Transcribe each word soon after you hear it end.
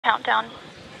Countdown.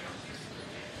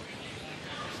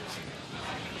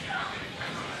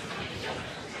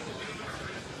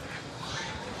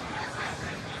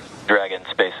 Dragon,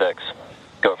 SpaceX,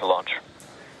 go for launch.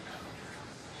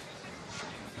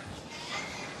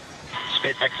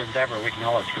 SpaceX Endeavour, we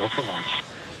acknowledge, go for launch.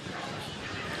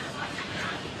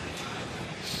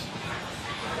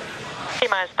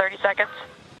 T-minus 30 seconds.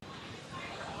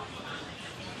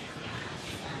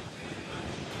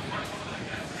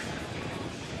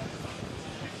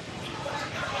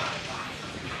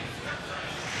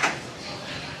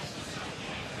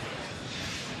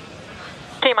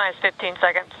 T-minus 15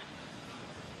 seconds.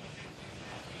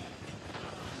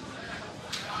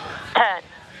 10,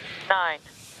 9,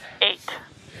 8,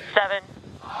 7,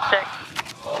 6,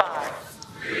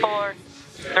 5, 4,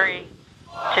 3,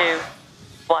 2,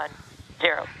 1,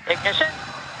 0. Ignition.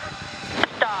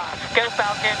 Stop. Go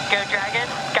Falcon, go Dragon.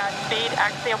 Godspeed,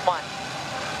 Axiom 1.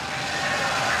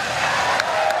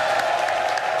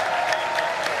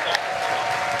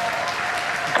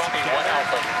 Copy 1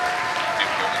 Alpha.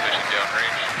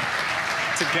 Downrange.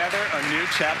 Together, a new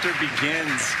chapter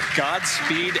begins.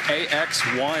 Godspeed,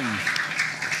 AX-1.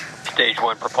 Stage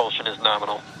 1 propulsion is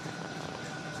nominal.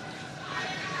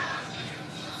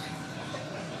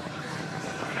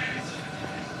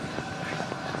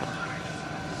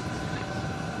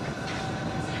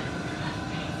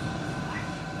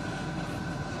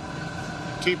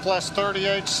 T plus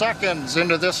 38 seconds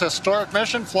into this historic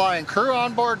mission, flying crew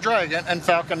on board Dragon and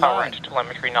Falcon 9. Power range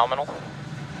telemetry nominal.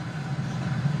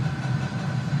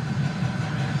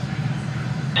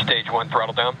 Stage 1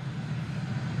 throttle down.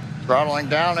 Throttling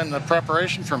down in the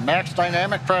preparation for max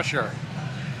dynamic pressure.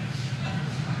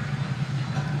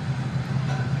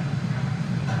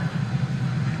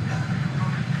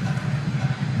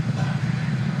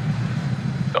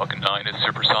 Falcon 9 is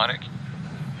supersonic.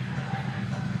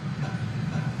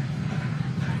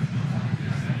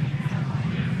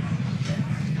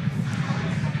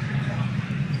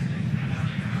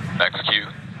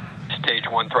 XQ. Stage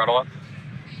 1 throttle up.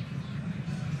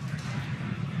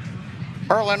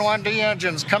 Merlin 1D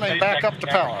engines coming back up to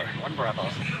power. 1 Bravo.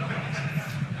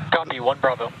 Copy 1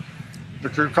 Bravo. The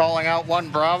crew calling out 1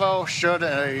 Bravo should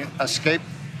a escape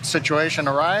situation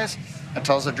arise. It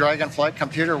tells the Dragon flight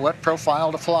computer what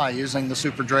profile to fly using the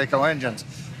Super Draco engines.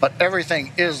 But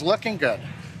everything is looking good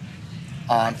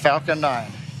on Falcon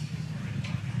 9.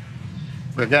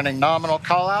 We're getting nominal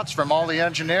callouts from all the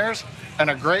engineers and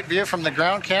a great view from the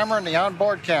ground camera and the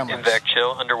onboard cameras. Invac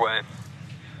chill underway.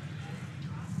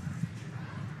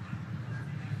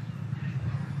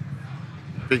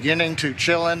 Beginning to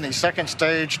chill in the second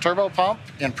stage turbo pump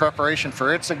in preparation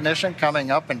for its ignition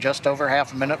coming up in just over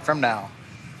half a minute from now.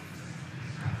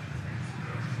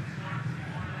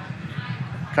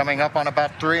 Coming up on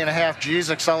about 3.5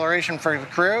 G's acceleration for the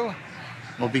crew.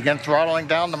 We'll begin throttling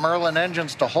down the Merlin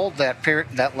engines to hold that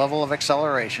level of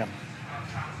acceleration.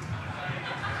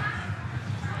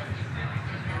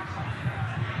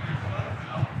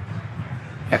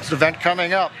 Next event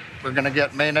coming up, we're going to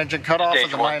get main engine cutoff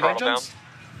of the 9 engines.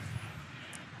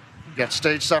 Get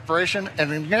stage separation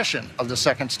and ignition of the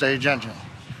second stage engine.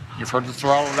 You've heard the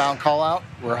throttle down call out.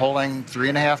 We're holding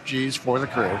 3.5 G's for the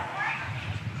crew.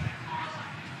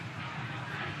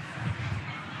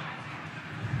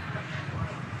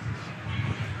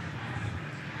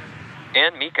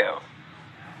 And Miko.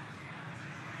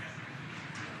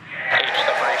 Stage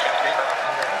separation paper.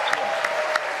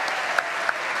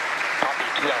 Copy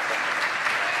 2 Alpha.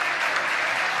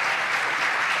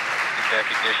 Invac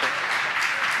ignition.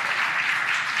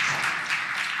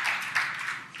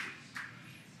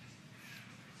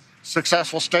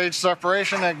 Successful stage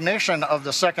separation and ignition of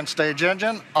the second stage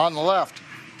engine. On the left,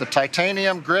 the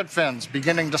titanium grid fins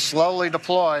beginning to slowly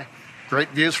deploy. Great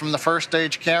views from the first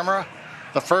stage camera.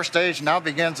 The first stage now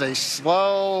begins a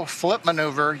slow flip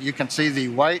maneuver. You can see the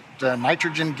white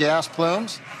nitrogen gas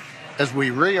plumes as we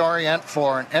reorient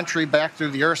for an entry back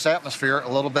through the Earth's atmosphere a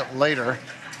little bit later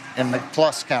in the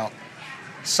plus count.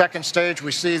 Second stage,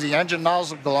 we see the engine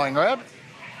nozzle glowing red.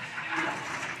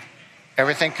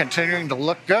 Everything continuing to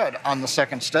look good on the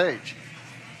second stage.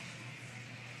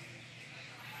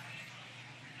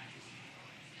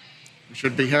 We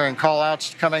should be hearing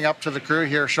call-outs coming up to the crew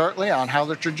here shortly on how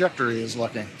the trajectory is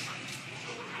looking.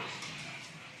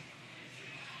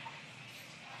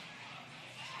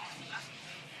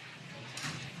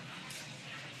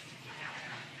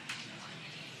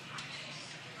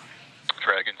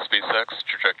 Dragon, SpaceX,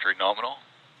 trajectory nominal.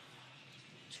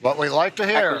 It's what we like to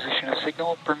hear. Acquisition of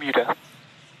signal, Bermuda.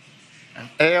 And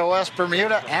AOS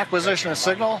Bermuda, acquisition of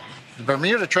signal. The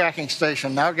Bermuda tracking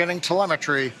station now getting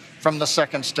telemetry from the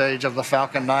second stage of the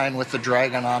Falcon 9 with the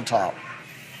Dragon on top.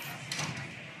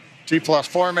 T plus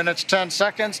 4 minutes, 10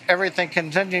 seconds. Everything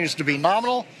continues to be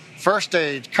nominal. First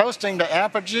stage coasting to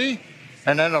apogee,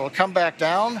 and then it'll come back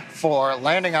down for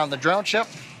landing on the drone ship.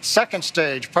 Second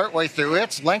stage partway through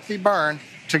its lengthy burn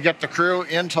to get the crew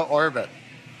into orbit.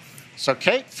 So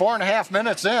Kate, 4.5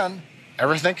 minutes in,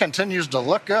 everything continues to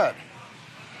look good.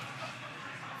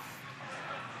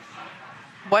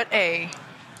 What a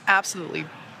absolutely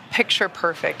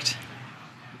picture-perfect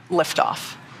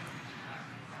liftoff.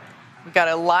 We've got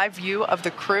a live view of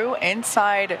the crew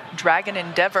inside Dragon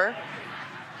Endeavour.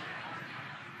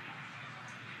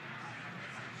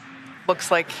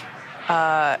 Looks like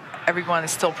everyone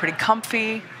is still pretty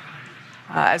comfy.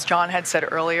 As John had said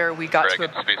earlier, we got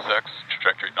Dragon SpaceX,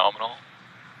 trajectory nominal.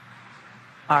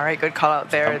 All right, good call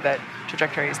out there that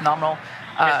trajectory is nominal.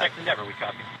 SpaceX Endeavour, we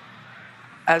copy.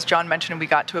 As John mentioned, we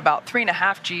got to about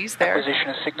 3.5 Gs there. Acquisition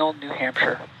of signal, New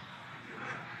Hampshire.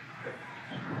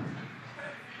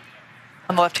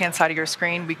 On the left-hand side of your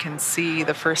screen, we can see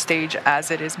the first stage as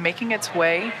it is making its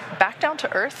way back down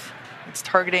to Earth. It's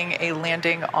targeting a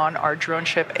landing on our drone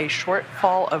ship, a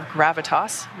shortfall of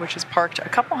Gravitas, which is parked a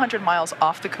couple hundred miles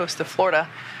off the coast of Florida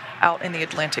out in the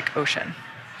Atlantic Ocean.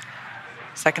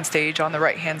 Second stage on the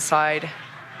right-hand side,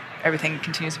 everything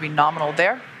continues to be nominal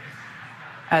there,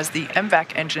 as the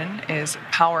MVAC engine is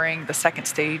powering the second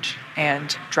stage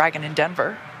and Dragon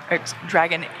Endeavour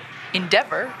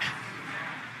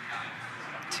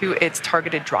to its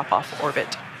targeted drop-off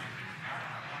orbit.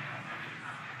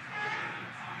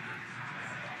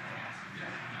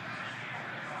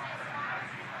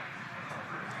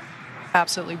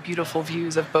 Absolutely beautiful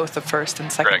views of both the first and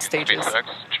second Dragon stages. SpaceX,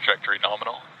 trajectory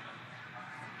nominal.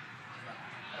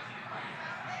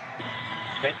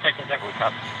 SpaceX Endeavour, we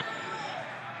copy.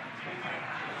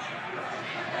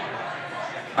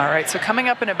 All right, so coming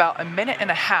up in about 1.5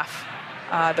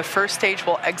 minutes, the first stage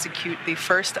will execute the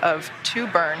first of 2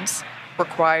 burns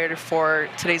required for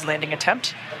today's landing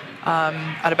attempt.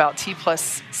 At about T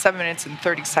plus 7 minutes and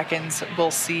 30 seconds,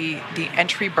 we'll see the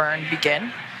entry burn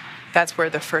begin. That's where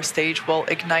the first stage will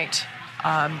ignite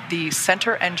the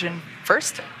center engine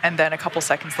first, and then a couple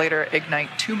seconds later ignite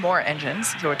 2 more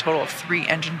engines, so a total of 3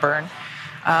 engine burn,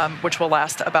 which will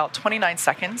last about 29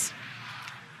 seconds.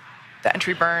 The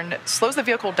entry burn slows the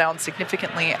vehicle down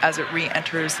significantly as it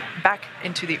re-enters back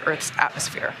into the Earth's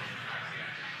atmosphere.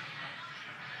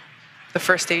 The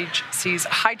first stage sees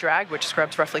high drag, which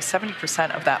scrubs roughly 70%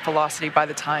 of that velocity by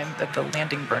the time that the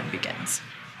landing burn begins.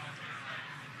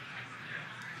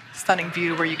 Stunning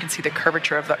view where you can see the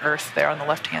curvature of the Earth there on the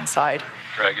left-hand side.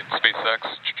 Dragon SpaceX,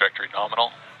 trajectory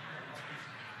nominal.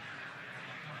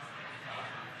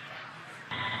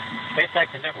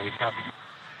 SpaceX Endeavour, we copy.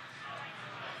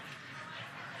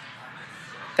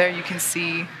 There you can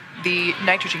see the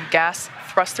nitrogen gas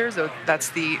thrusters. So that's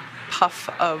the puff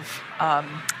of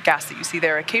gas that you see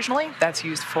there occasionally. That's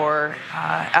used for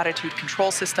attitude control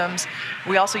systems.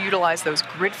 We also utilize those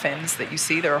grid fins that you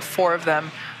see. There are 4 of them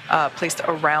placed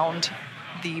around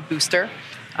the booster.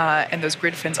 And those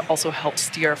grid fins also help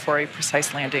steer for a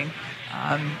precise landing,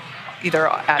 either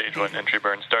at Stage 1 entry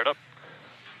burn startup.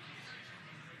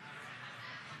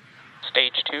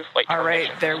 Stage 2 flight All right,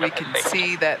 termination. there we can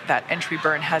see that that entry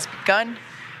burn has begun.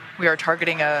 We are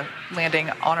targeting a landing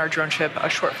on our drone ship, a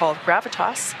shortfall of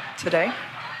Gravitas today.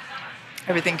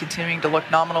 Everything continuing to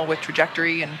look nominal with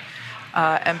trajectory and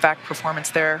MVAC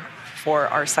performance there for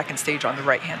our second stage on the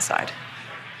right-hand side.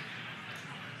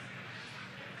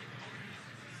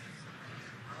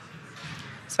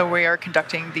 So we are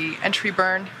conducting the entry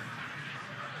burn.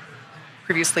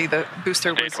 Previously, the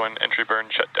booster was... Stage 1 entry burn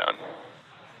shut down.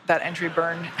 That entry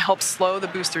burn helps slow the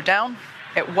booster down.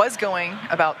 It was going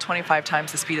about 25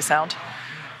 times the speed of sound.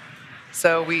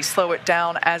 So we slow it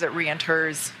down as it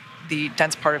re-enters the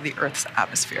dense part of the Earth's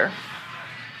atmosphere.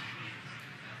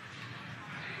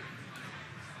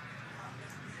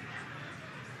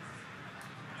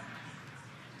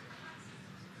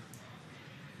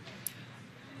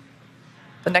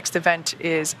 The next event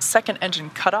is second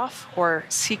engine cutoff, or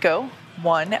SECO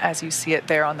 1, as you see it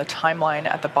there on the timeline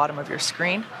at the bottom of your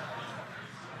screen.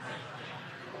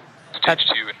 Stage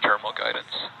 2 internal guidance.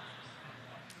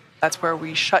 That's where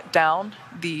we shut down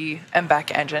the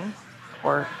MVAC engine,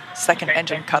 or second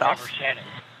engine cutoff. Shannon.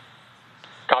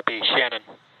 Copy, Shannon.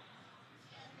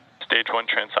 Stage 1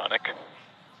 transonic.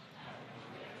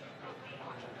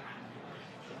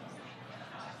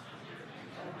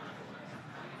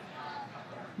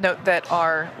 Note that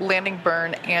our landing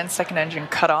burn and second engine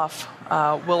cutoff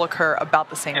will occur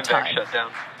about the same time. Shut down.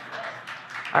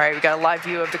 All right, we got a live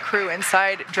view of the crew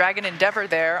inside Dragon Endeavour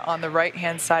there on the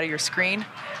right-hand side of your screen.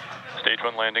 Stage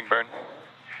 1 landing burn.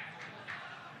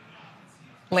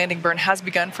 Landing burn has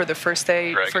begun for the first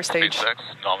stage. SpaceX,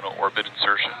 nominal orbit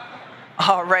insertion.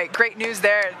 All right, great news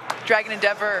there. Dragon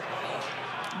Endeavour,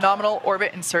 nominal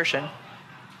orbit insertion.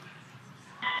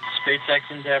 SpaceX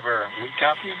Endeavour, we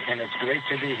copy, and it's great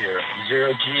to be here.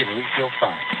 0G, and we feel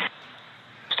fine.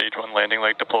 Stage 1 landing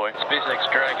leg deploy.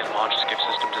 SpaceX Dragon launch skip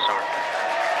system disarmed.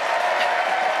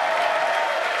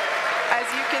 As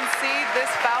you can see,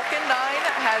 this Falcon 9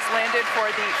 has landed for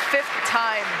the 5th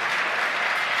time.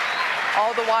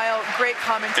 All the while, great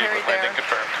commentary Stage 1 there. landing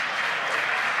confirmed.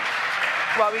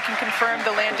 While we can confirm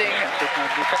the landing,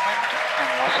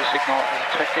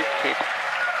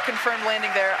 confirmed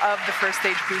landing there of the first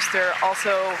stage booster.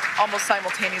 Also, almost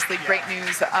simultaneously, great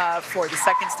news for the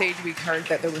second stage. We heard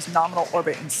that there was nominal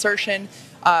orbit insertion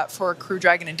for Crew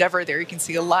Dragon Endeavour. There you can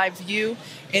see a live view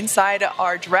inside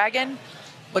our Dragon.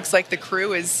 Looks like the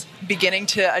crew is beginning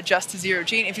to adjust to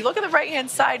 0G. And if you look at the right-hand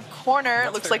side corner,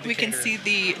 it looks like we can see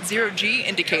the 0G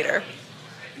indicator.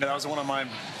 That was one of my.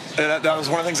 That was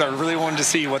one of the things I really wanted to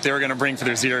see what they were going to bring for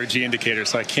their 0G indicator.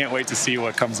 So I can't wait to see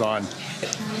what comes on.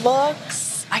 It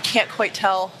looks, I can't quite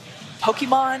tell,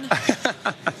 Pokemon.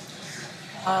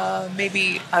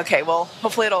 Maybe. Okay. Well,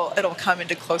 hopefully it'll come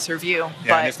into closer view. Yeah,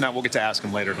 but and if not, we'll get to ask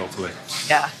them later, hopefully.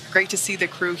 yeah, great to see the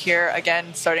crew here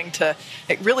again, starting to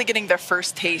really getting their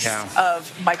first taste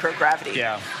of microgravity.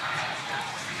 Yeah.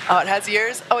 Oh, it has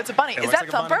ears. Oh, it's a bunny. It Is looks that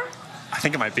like a bunny. Thumper? I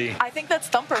think it might be. I think that's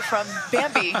Thumper from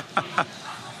Bambi.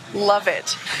 Love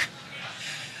it.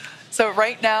 So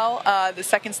right now, the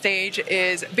second stage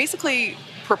is basically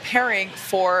preparing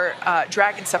for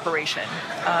Dragon separation.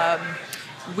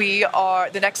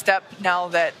 The next step now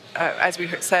that, as we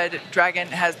said, Dragon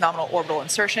has nominal orbital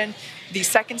insertion, the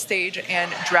second stage and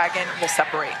Dragon will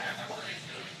separate.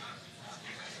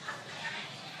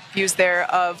 Views there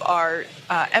of our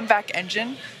MVAC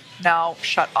engine now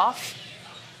shut off,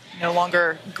 no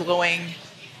longer glowing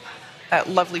that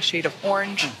lovely shade of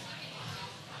orange.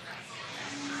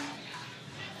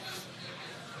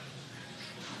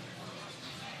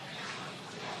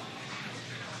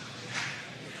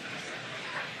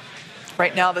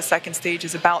 Right now, the second stage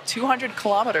is about 200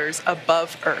 kilometers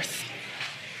above Earth.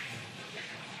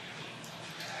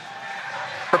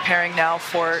 Preparing now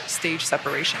for stage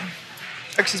separation.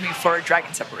 Or excuse me, for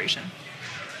Dragon separation.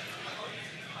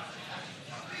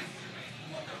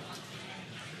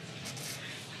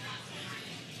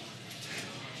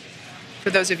 For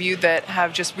those of you that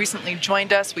have just recently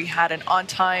joined us, we had an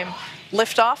on-time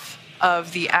liftoff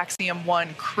of the Axiom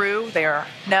 1 crew. They are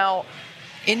now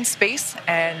in space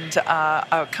and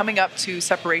coming up to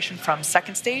separation from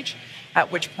second stage,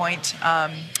 at which point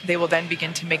they will then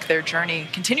begin to make their journey,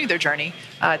 continue their journey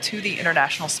to the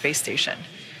International Space Station.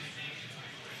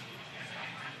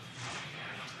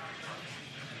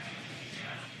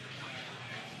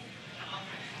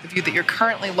 The view that you're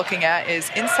currently looking at is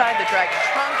inside the Dragon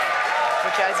trunk,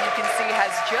 which, as you can see,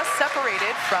 has just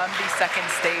separated from the second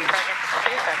stage.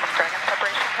 Dragon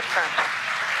separation confirmed.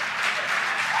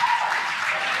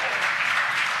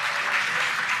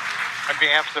 On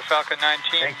behalf of the Falcon 9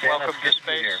 team, Thanks, Anna. welcome to Good to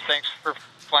be space. here. Thanks for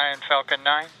flying Falcon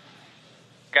 9.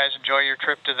 You guys enjoy your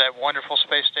trip to that wonderful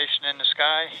space station in the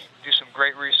sky. Do some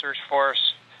great research for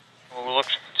us. We'll look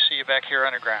to see you back here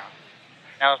underground.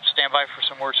 Now stand by for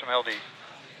some words from LD.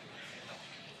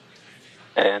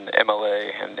 And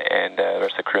MLA and the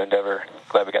rest of the crew Endeavour,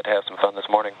 glad we got to have some fun this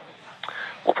morning.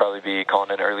 We'll probably be calling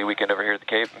in an early weekend over here at the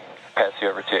Cape. Pass you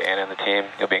over to Anna and the team.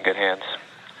 You'll be in good hands.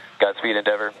 Godspeed,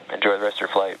 Endeavour. Enjoy the rest of your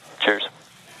flight. Cheers.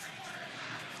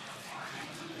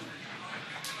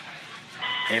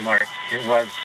 Hey, Mark, it was